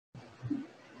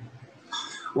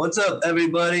What's up,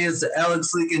 everybody? It's the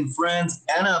Alex Leak and Friends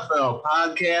NFL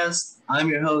podcast. I'm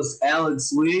your host,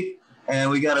 Alex Leak, and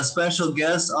we got a special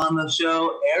guest on the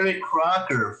show, Eric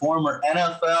Crocker, former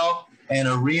NFL and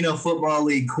Arena Football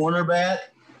League cornerback,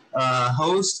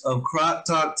 host of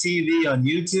CrockTalk TV on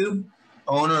YouTube,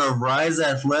 owner of Rise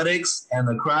Athletics and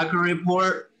the Crocker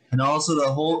Report, and also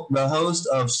the host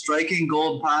of Striking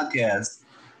Gold podcast.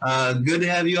 Good to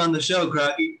have you on the show,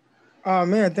 Crocky. Oh,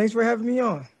 man, thanks for having me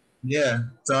on. Yeah,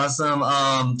 it's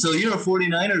awesome. So you're a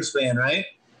 49ers fan, right?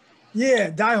 Yeah,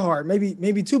 diehard.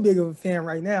 Maybe too big of a fan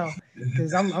right now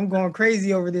because I'm going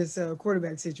crazy over this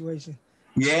quarterback situation.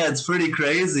 Yeah, it's pretty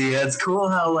crazy. It's cool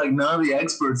how none of the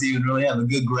experts even really have a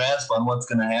good grasp on what's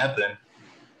going to happen.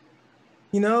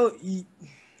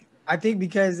 I think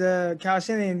because Kyle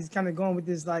Shanahan is kind of going with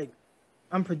this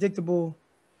unpredictable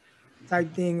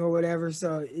type thing or whatever.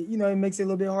 So, it makes it a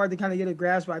little bit hard to kind of get a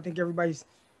grasp. But I think everybody's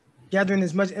gathering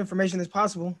as much information as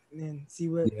possible and then see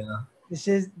what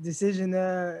decision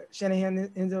Shanahan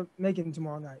ends up making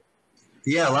tomorrow night.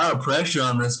 Yeah, a lot of pressure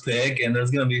on this pick, and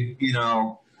there's going to be,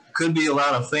 could be a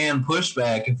lot of fan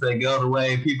pushback if they go the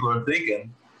way people are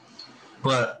thinking.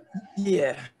 But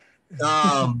yeah.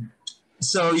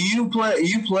 So you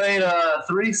played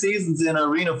 3 seasons in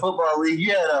Arena Football League.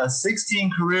 You had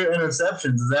 16 career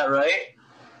interceptions. Is that right?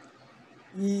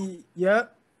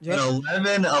 Yep.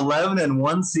 And 11 in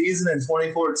one season in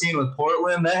 2014 with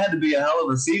Portland. That had to be a hell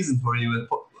of a season for you with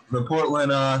the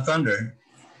Portland Thunder.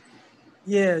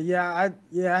 Yeah.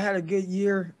 I had a good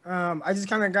year. I just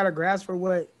kind of got a grasp for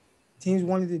what teams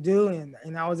wanted to do, and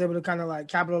I was able to kind of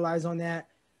capitalize on that.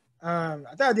 I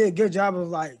thought I did a good job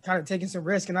of kind of taking some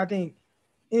risk, and I think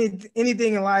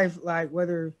anything in life,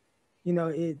 whether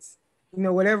it's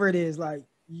whatever it is,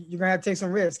 you're gonna have to take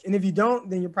some risk, and if you don't,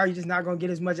 then you're probably just not gonna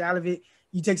get as much out of it.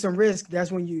 You take some risk, that's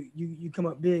when you come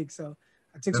up big. So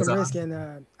I took some risk, and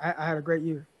I had a great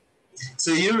year.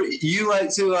 So you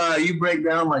like to you break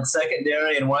down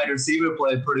secondary and wide receiver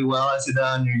play pretty well. I see that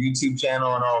on your YouTube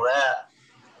channel and all that.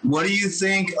 What do you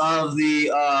think of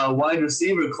the wide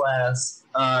receiver class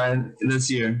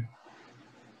this year?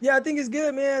 Yeah, I think it's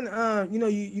good, man.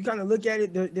 You kind of look at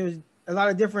it. There's a lot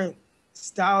of different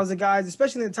styles of guys,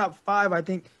 especially in the top 5. I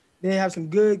think they have some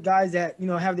good guys that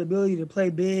have the ability to play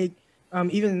big.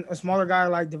 Even a smaller guy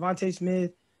like Devontae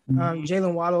Smith,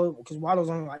 Jalen Waddle, because Waddle's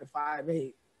only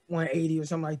 5'8", 180 or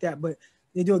something like that. But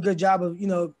they do a good job of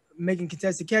making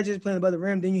contested catches, playing above the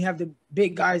rim. Then you have the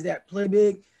big guys that play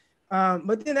big.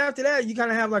 But then after that, you kind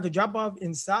of have a drop off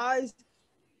in size,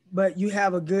 but you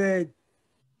have a good.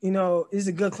 It's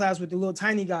a good class with the little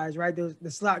tiny guys, right?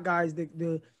 The slot guys,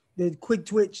 the quick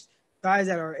twitch guys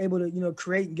that are able to,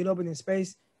 create and get open in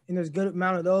space. And there's a good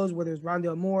amount of those, whether it's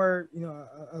Rondale Moore,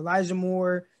 Elijah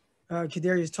Moore,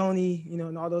 Kadarius Toney,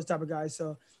 and all those type of guys.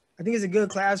 So I think it's a good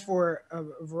class for a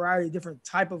variety of different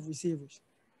type of receivers.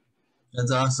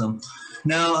 That's awesome.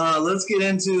 Now, let's get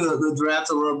into the draft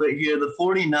a little bit here. The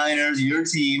 49ers, your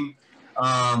team,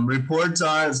 reports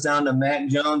are it's down to Mac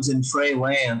Jones and Trey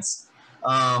Lance.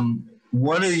 Who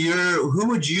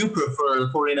would you prefer the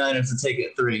 49ers to take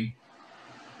at 3?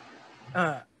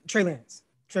 Trey Lance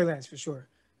for sure.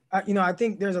 I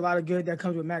think there's a lot of good that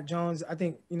comes with Mac Jones. I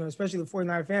think, especially the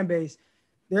 49er fan base,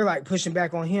 they're pushing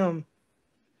back on him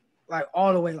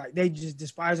all the way. They just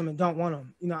despise him and don't want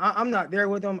him. I'm not there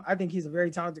with him. I think he's a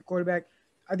very talented quarterback.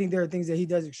 I think there are things that he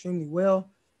does extremely well.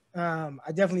 I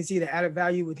definitely see the added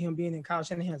value with him being in Kyle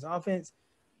Shanahan's offense.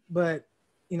 But,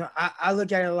 I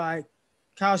look at it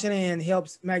Kyle Shanahan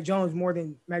helps Mac Jones more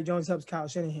than Mac Jones helps Kyle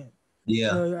Shanahan.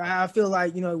 Yeah. I feel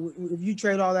if you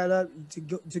trade all that up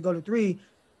to go to 3,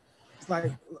 it's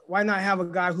why not have a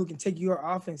guy who can take your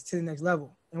offense to the next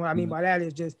level? And what I mean by that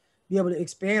is just be able to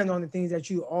expand on the things that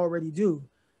you already do.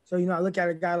 So, I look at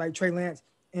a guy like Trey Lance,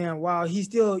 and while he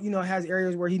still, has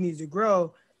areas where he needs to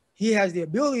grow, he has the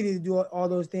ability to do all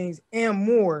those things and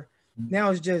more.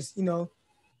 Now it's just,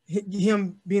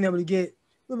 him being able to get a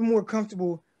little bit more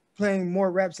comfortable playing more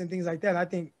reps and things like that. I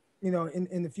think,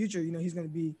 in the future, he's going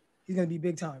to be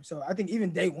big time. So I think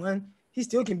even day one, he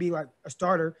still can be a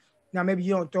starter. Now, maybe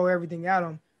you don't throw everything at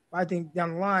him, but I think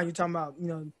down the line, you're talking about,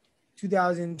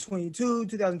 2022,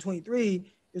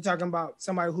 2023, you're talking about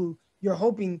somebody who you're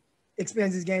hoping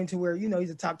expands his game to where, he's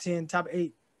a top 10, top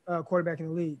 8 quarterback in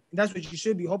the league. And that's what you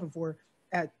should be hoping for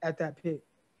at that pick.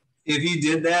 If you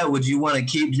did that, would you want to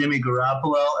keep Jimmy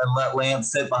Garoppolo and let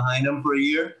Lance sit behind him for a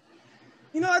year?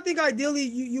 I think ideally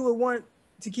you would want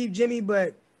to keep Jimmy,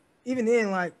 but even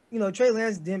then, Trey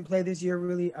Lance didn't play this year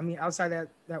really. I mean, outside that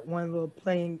one little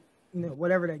playing,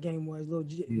 whatever that game was, little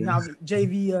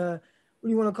JV, what do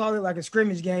you want to call it? A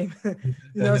scrimmage game.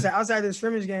 So outside the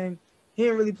scrimmage game, he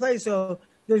didn't really play. So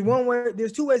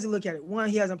there's two ways to look at it. One,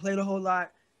 he hasn't played a whole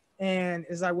lot, and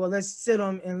it's like, well, let's sit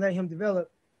him and let him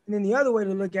develop. And then the other way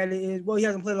to look at it is, well, he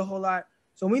hasn't played a whole lot,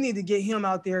 so we need to get him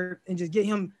out there and just get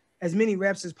him as many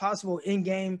reps as possible,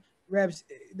 in-game reps,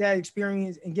 that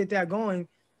experience, and get that going,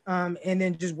 and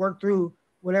then just work through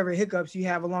whatever hiccups you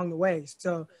have along the way.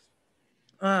 So,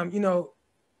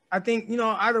 I think,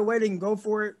 either way they can go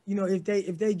for it.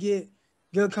 If they get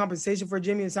good compensation for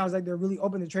Jimmy, it sounds like they're really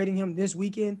open to trading him this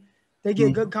weekend. They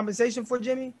get good compensation for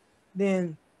Jimmy,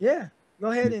 then yeah,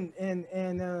 go ahead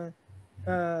and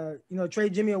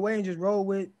trade Jimmy away and just roll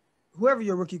with whoever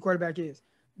your rookie quarterback is.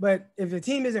 But if the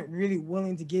team isn't really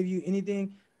willing to give you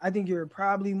anything, I think you're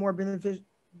probably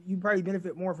you probably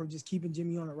benefit more from just keeping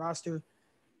Jimmy on the roster,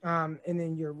 and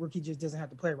then your rookie just doesn't have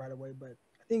to play right away. But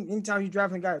I think anytime you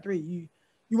draft a guy at 3,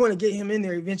 you want to get him in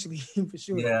there eventually for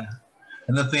sure. Yeah,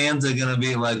 and the fans are gonna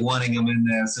be like wanting him in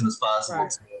there as soon as possible.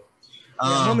 Right.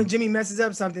 The moment Jimmy messes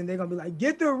up something, they're gonna be like,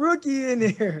 "Get the rookie in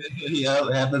there." Yeah,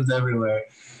 it happens everywhere.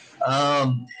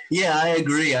 Yeah, I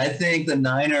agree. I think the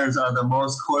Niners are the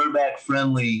most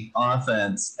quarterback-friendly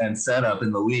offense and setup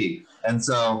in the league, and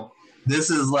so this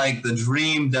is like the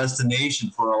dream destination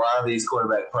for a lot of these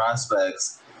quarterback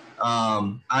prospects.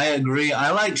 I agree. I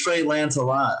like Trey Lance a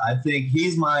lot. I think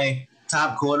he's my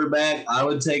top quarterback. I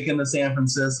would take him to San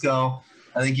Francisco.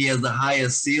 I think he has the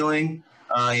highest ceiling.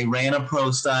 He ran a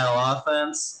pro-style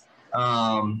offense,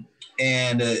 and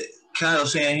Kyle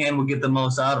Shanahan will get the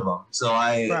most out of him. So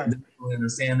I definitely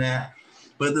understand that.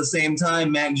 But at the same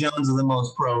time, Mac Jones is the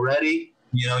most pro-ready.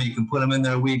 You can put him in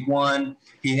there week 1.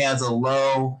 He has a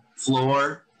low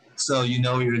floor, so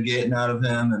you're getting out of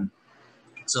him. And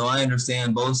so I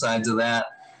understand both sides of that.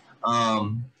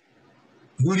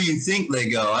 Who do you think they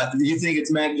go? Do you think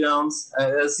it's Mac Jones?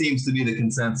 That seems to be the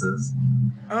consensus.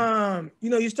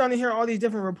 You're starting to hear all these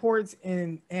different reports,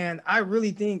 and I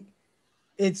really think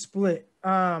it's split.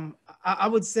 I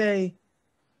would say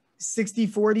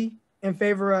 60-40 in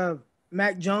favor of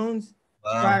Mac Jones.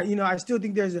 Wow. But, I still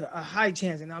think there's a high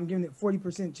chance, and I'm giving it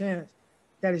 40% chance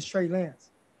that it's Trey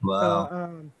Lance.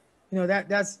 Wow. So,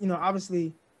 that's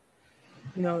obviously,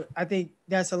 I think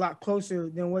that's a lot closer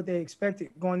than what they expected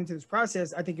going into this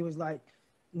process. I think it was like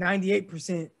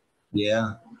 98%.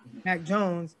 Yeah. Mac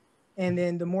Jones. And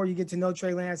then the more you get to know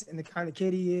Trey Lance and the kind of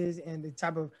kid he is and the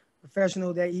type of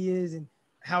professional that he is and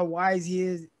how wise he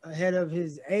is ahead of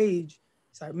his age,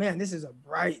 it's like, man, this is a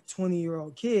bright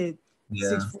 20-year-old kid,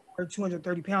 6'4",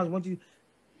 230 pounds.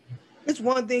 It's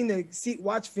one thing to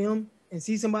watch film and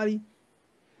see somebody,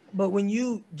 but when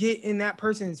you get in that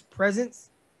person's presence,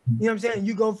 you know what I'm saying?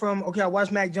 You go from, okay, I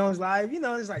watched Mac Jones live,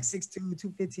 it's like 6'2",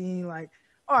 215, like,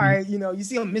 all right, you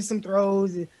see him miss some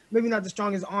throws, maybe not the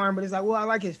strongest arm, but it's like, well, I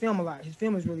like his film a lot. His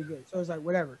film is really good. So it's like,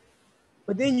 whatever.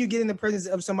 But then you get in the presence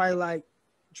of somebody like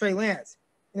Trey Lance,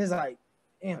 and it's like,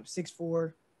 damn,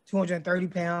 6'4", 230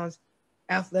 pounds,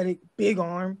 athletic, big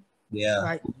arm. Yeah.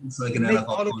 Like, it's like an make NFL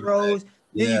all the throws.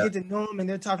 Yeah. Then you get to know him, and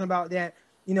they're talking about that,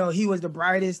 he was the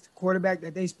brightest quarterback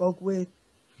that they spoke with.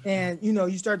 And,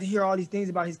 you start to hear all these things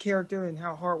about his character and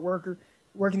how hard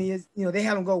working he is. They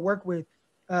had him go work with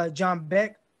John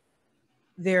Beck.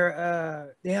 They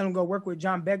had him go work with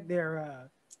John Beck, their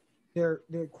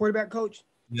quarterback coach.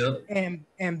 Yep.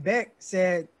 And Beck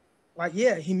said, like,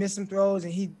 yeah, he missed some throws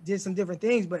and he did some different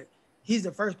things, but he's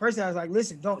the first person I was like,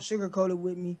 listen, don't sugarcoat it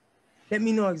with me. Let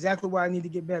me know exactly where I need to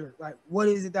get better. Like, what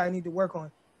is it that I need to work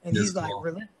on? And he's like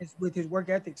relentless with his work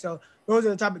ethic. So those are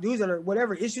the type of dudes that are,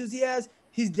 whatever issues he has,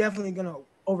 he's definitely going to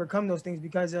overcome those things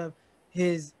because of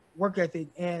his work ethic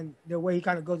and the way he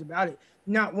kind of goes about it.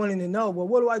 Not wanting to know, well,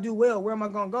 what do I do well? Where am I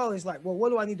going to go? It's like, well, what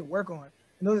do I need to work on?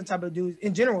 And those are the type of dudes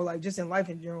in general, like just in life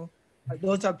in general, like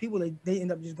those type of people, they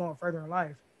end up just going further in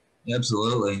life.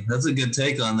 Absolutely. That's a good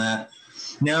take on that.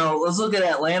 Now, let's look at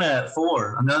Atlanta at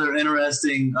 4. Another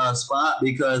interesting spot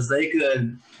because they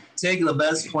could take the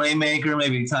best playmaker,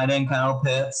 maybe tight end Kyle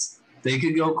Pitts. They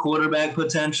could go quarterback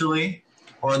potentially,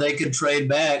 or they could trade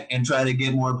back and try to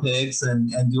get more picks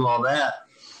and do all that.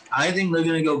 I think they're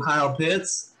going to go Kyle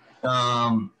Pitts. For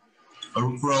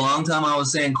a long time, I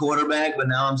was saying quarterback, but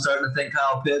now I'm starting to think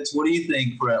Kyle Pitts. What do you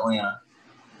think for Atlanta?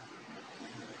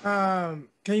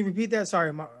 Can you repeat that? Sorry,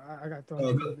 I got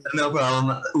thrown. No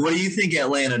problem. What do you think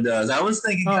Atlanta does? I was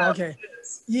thinking Kyle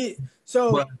Pitts. Yeah.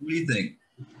 So what do you think?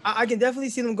 I can definitely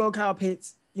see them go Kyle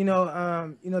Pitts.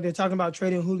 They're talking about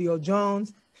trading Julio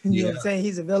Jones. You know what I'm saying?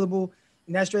 He's available,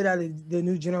 and that's straight out of the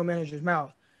new general manager's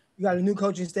mouth. You got a new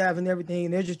coaching staff and everything,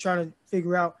 and they're just trying to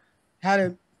figure out how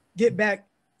to get back,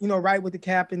 right with the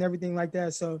cap and everything like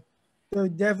that. So they're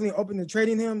definitely open to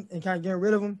trading him and kind of getting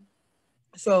rid of him.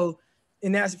 So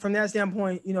from that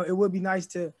standpoint, it would be nice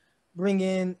to bring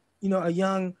in a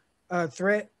young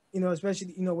threat,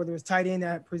 especially, whether it's tight end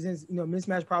that presents,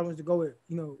 mismatch problems, to go with,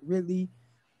 Ridley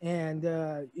and,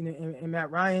 and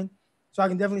Matt Ryan. So I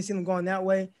can definitely see them going that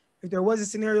way. If there was a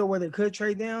scenario where they could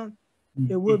trade down,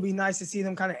 it would be nice to see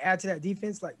them kind of add to that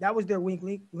defense. Like that was their weak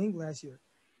link last year.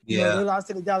 Yeah. They lost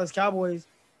to the Dallas Cowboys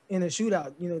in a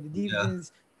shootout. The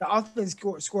defense, the offense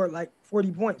scored like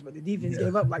 40 points, but the defense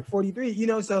gave up like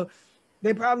 43, so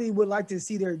they probably would like to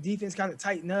see their defense kind of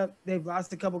tighten up. They've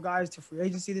lost a couple guys to free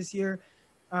agency this year.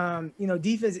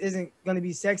 Defense isn't going to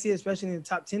be sexy, especially in the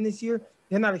top 10 this year.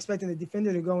 They're not expecting the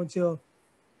defender to go until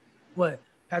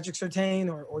Patrick Surtain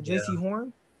or JC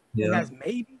Horn. Yeah. And that's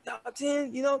maybe top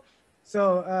 10,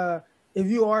 So if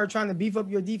you are trying to beef up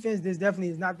your defense, this definitely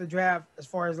is not the draft as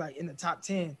far as like in the top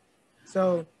 10.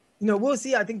 So, we'll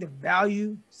see. I think the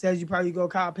value says you probably go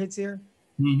Kyle Pitts here.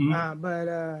 I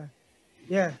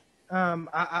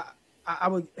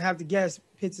would have to guess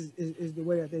Pitts is the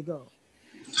way that they go.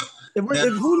 If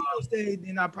Julio stayed,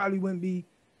 then I probably wouldn't be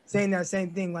saying that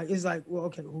same thing. Like, it's like, well,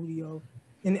 okay, Julio.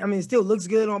 And I mean, it still looks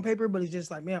good on paper, but it's just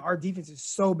like, man, our defense is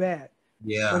so bad.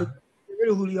 Yeah. But if you get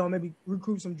rid of Julio, maybe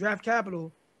recruit some draft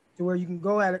capital to where you can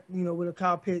go at it, with a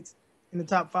Kyle Pitts in the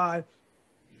top 5.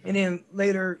 And then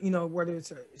later, whether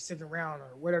it's a second round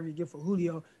or whatever you get for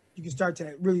Julio, you can start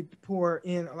to really pour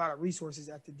in a lot of resources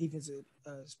at the defensive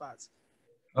spots.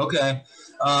 Okay.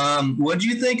 What do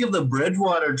you think of the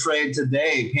Bridgewater trade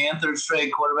today? Panthers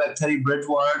trade quarterback Teddy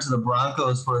Bridgewater to the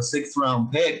Broncos for a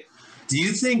 6th-round pick. Do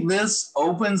you think this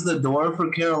opens the door for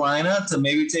Carolina to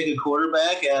maybe take a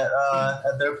quarterback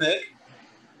at their pick?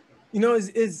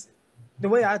 Is the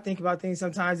way I think about things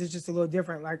sometimes it's just a little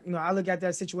different. Like, I look at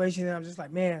that situation and I'm just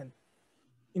like, man,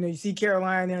 you see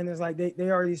Carolina and it's like they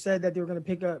already said that they were going to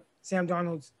pick up Sam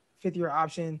Darnold's 5th-year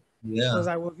option. Yeah. So it's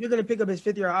like, well, if you're going to pick up his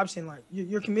 5th-year option, like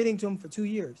you're committing to him for 2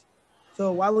 years.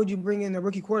 So why would you bring in a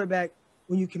rookie quarterback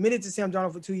when you committed to Sam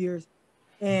Darnold for 2 years?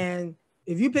 And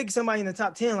if you pick somebody in the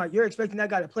top 10, like you're expecting that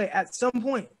guy to play at some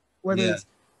point, whether it's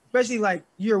especially like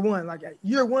year one, like at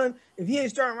year one, if he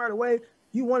ain't starting right away,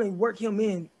 you want to work him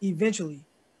in eventually.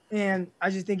 And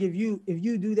I just think if you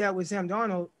do that with Sam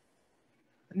Darnold,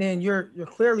 then you're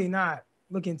clearly not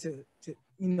looking to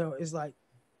it's like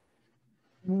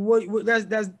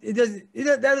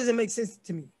that doesn't make sense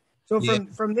to me. So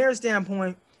from their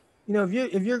standpoint,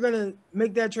 if you're gonna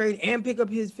make that trade and pick up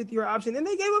his 5th-year option, and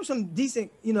they gave up some decent,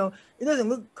 it doesn't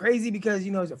look crazy because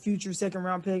it's a future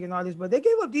 2nd-round pick and all this, but they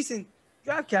gave up decent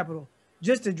draft capital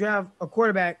just to draft a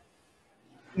quarterback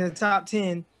in the top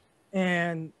 10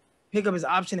 and pick up his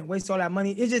option and waste all that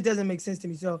money. It just doesn't make sense to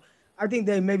me. So I think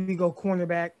they maybe go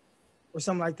cornerback or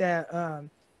something like that.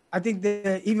 I think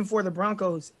that even for the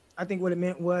Broncos, I think what it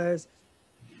meant was,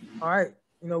 all right,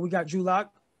 we got Drew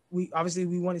Lock. We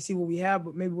want to see what we have,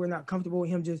 but maybe we're not comfortable with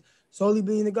him just solely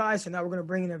being the guy. So now we're going to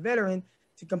bring in a veteran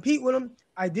to compete with him.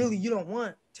 Ideally, you don't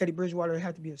want Teddy Bridgewater to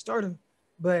have to be a starter,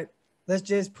 but let's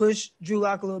just push Drew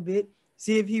Lock a little bit,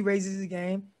 see if he raises his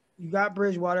game. You got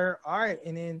Bridgewater, all right,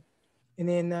 and then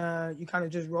you kind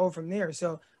of just roll from there.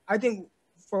 So I think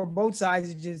for both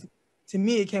sides, to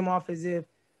me, it came off as if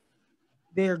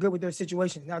they are good with their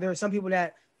situation. Now, there are some people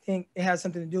that think it has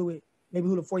something to do with maybe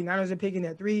who the 49ers are picking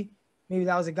at 3. Maybe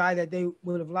that was a guy that they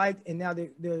would have liked, and now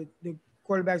the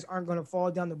quarterbacks aren't going to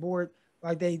fall down the board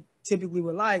like they typically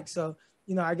would like. So,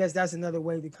 I guess that's another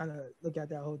way to kind of look at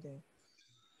that whole thing.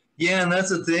 Yeah, and that's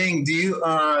the thing.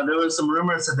 There was some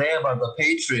rumors today about the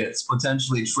Patriots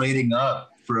potentially trading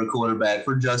up for a quarterback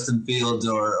for Justin Fields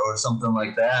or something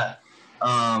like that.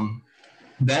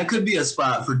 That could be a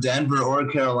spot for Denver or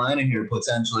Carolina here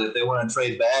potentially if they want to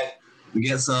trade back to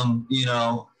get some,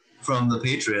 from the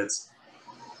Patriots.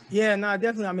 Yeah, no,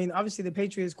 definitely. I mean, obviously the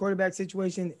Patriots quarterback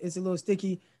situation is a little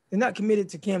sticky. They're not committed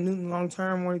to Cam Newton long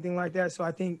term or anything like that. So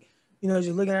I think, just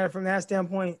looking at it from that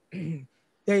standpoint,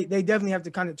 they definitely have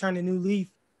to kind of turn a new leaf,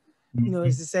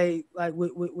 as to say, like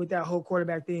with that whole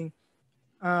quarterback thing.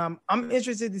 I'm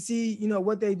interested to see,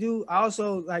 what they do. I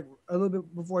also, like a little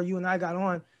bit before you and I got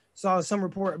on, saw some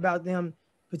report about them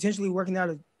potentially working out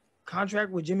a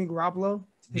contract with Jimmy Garoppolo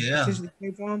to potentially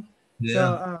pay for him. Yeah.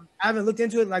 So I haven't looked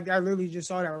into it. Like I literally just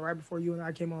saw that right before you and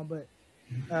I came on. But,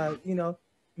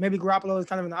 maybe Garoppolo is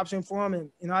kind of an option for him.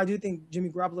 And, I do think Jimmy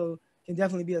Garoppolo can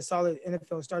definitely be a solid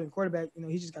NFL starting quarterback.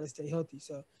 He just got to stay healthy.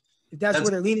 So if that's where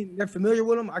they're leaning, they're familiar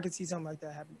with him, I could see something like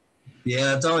that happening.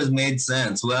 Yeah, it's always made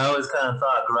sense. Well, I always kind of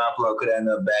thought Garoppolo could end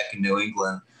up back in New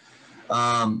England.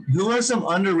 Who are some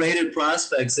underrated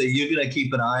prospects that you're going to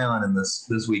keep an eye on in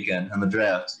this weekend in the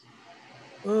draft?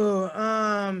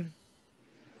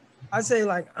 I'd say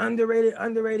like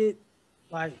underrated,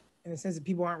 like in the sense that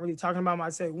people aren't really talking about him.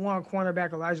 I'd say one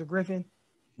cornerback, Elijah Griffin.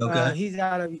 Okay. He's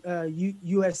out of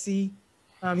USC.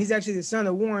 He's actually the son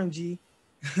of Warren G.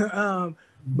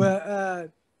 But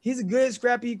he's a good,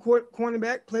 scrappy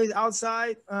cornerback. Plays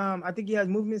outside. I think he has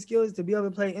movement skills to be able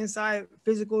to play inside.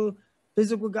 Physical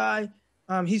guy.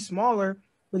 He's smaller,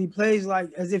 but he plays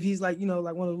like as if he's like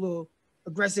like one of the little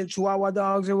aggressive Chihuahua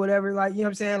dogs or whatever. Like what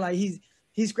I'm saying. Like he's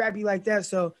scrappy like that.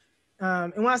 So,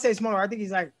 and when I say smaller, I think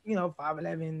he's like 5'11",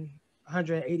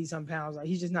 180 some pounds. Like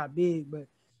he's just not big, but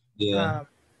Yeah.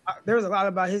 there was a lot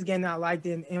about his game that I liked,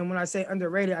 and when I say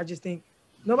underrated, I just think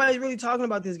nobody's really talking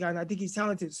about this guy, and I think he's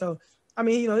talented. So, I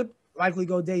mean, he'll likely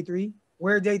go day 3.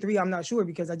 Where day 3, I'm not sure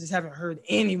because I just haven't heard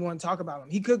anyone talk about him.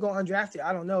 He could go undrafted,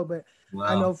 I don't know, but Wow.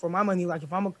 I know for my money, like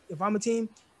if I'm a team,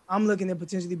 I'm looking to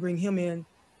potentially bring him in,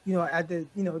 at the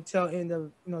tail end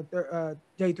of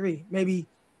day 3, maybe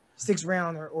 6th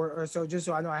round or so, just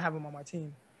so I know I have him on my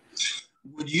team.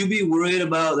 Would you be worried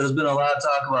about? There's been a lot of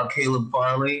talk about Caleb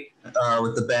Farley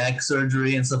with the back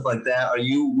surgery and stuff like that.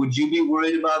 Would you be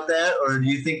worried about that, or do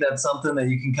you think that's something that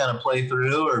you can kind of play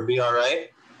through or be all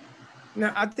right?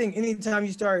 Now, I think anytime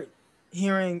you start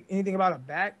hearing anything about a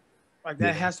back, like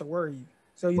that has to worry you.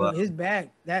 So his back,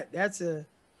 that's and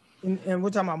we're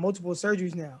talking about multiple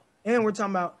surgeries now, and we're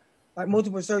talking about like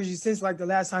multiple surgeries since like the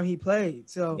last time he played.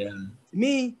 So to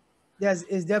me,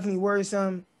 is definitely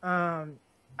worrisome.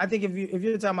 I think if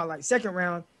you're talking about like 2nd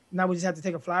round, then I would just have to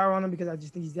take a flyer on him because I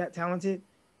just think he's that talented.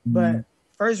 Mm-hmm. But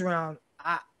 1st round,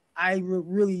 I would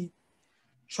really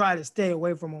try to stay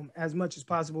away from him as much as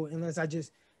possible unless I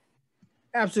just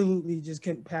absolutely just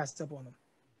couldn't pass up on him.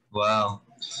 Wow.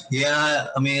 Yeah,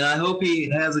 I mean, I hope he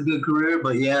has a good career,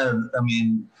 but yeah, I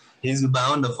mean, he's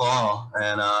bound to fall.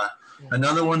 And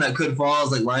another one that could fall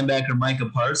is like linebacker Micah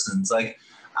Parsons. Like,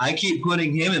 I keep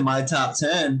putting him in my top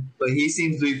 10, but he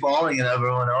seems to be falling in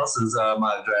everyone else's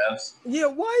mock drafts. Yeah,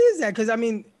 why is that? Because, I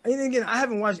mean, and again, I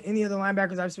haven't watched any other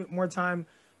linebackers. I've spent more time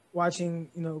watching,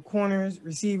 corners,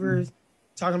 receivers,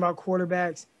 talking about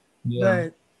quarterbacks. Yeah.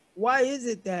 But why is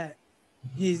it that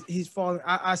he's falling?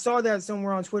 I saw that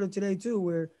somewhere on Twitter today, too,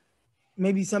 where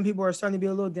maybe some people are starting to be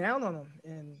a little down on him.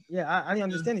 And, yeah, I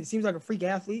understand it. Seems like a freak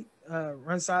athlete,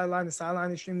 runs sideline to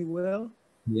sideline extremely well.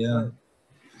 Yeah.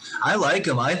 I like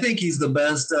him. I think he's the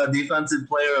best defensive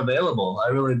player available. I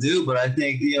really do. But I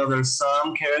think, there's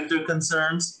some character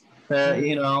concerns that,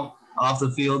 off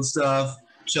the field stuff.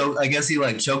 I guess he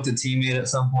choked a teammate at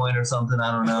some point or something.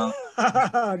 I don't know.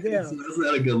 Yeah. That's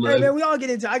not a good look. Hey, man, we all get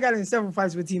into. I got in several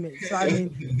fights with teammates. So I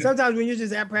mean, sometimes when you're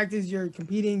just at practice, you're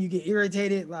competing, you get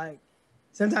irritated. Like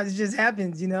sometimes it just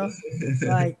happens,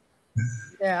 Like,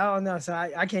 yeah, I don't know. So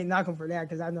I can't knock him for that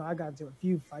because I know I got into a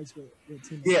few fights with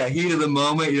teammates. Yeah, heat of the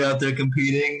moment, you're out there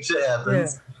competing. Shit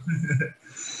happens. Yeah.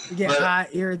 You get hot,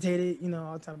 irritated,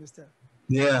 all type of stuff.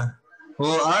 Yeah.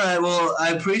 Well, all right. Well, I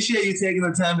appreciate you taking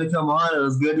the time to come on. It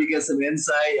was good to get some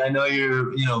insight. I know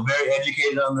you're, very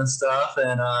educated on this stuff,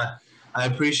 and I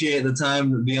appreciate the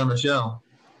time to be on the show.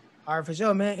 All right, for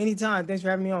sure, man. Anytime. Thanks for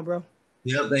having me on, bro.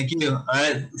 Yep, thank you. All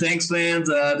right. Thanks, fans.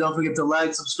 Don't forget to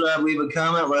like, subscribe, leave a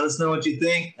comment. Let us know what you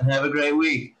think, and have a great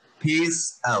week.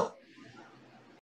 Peace out.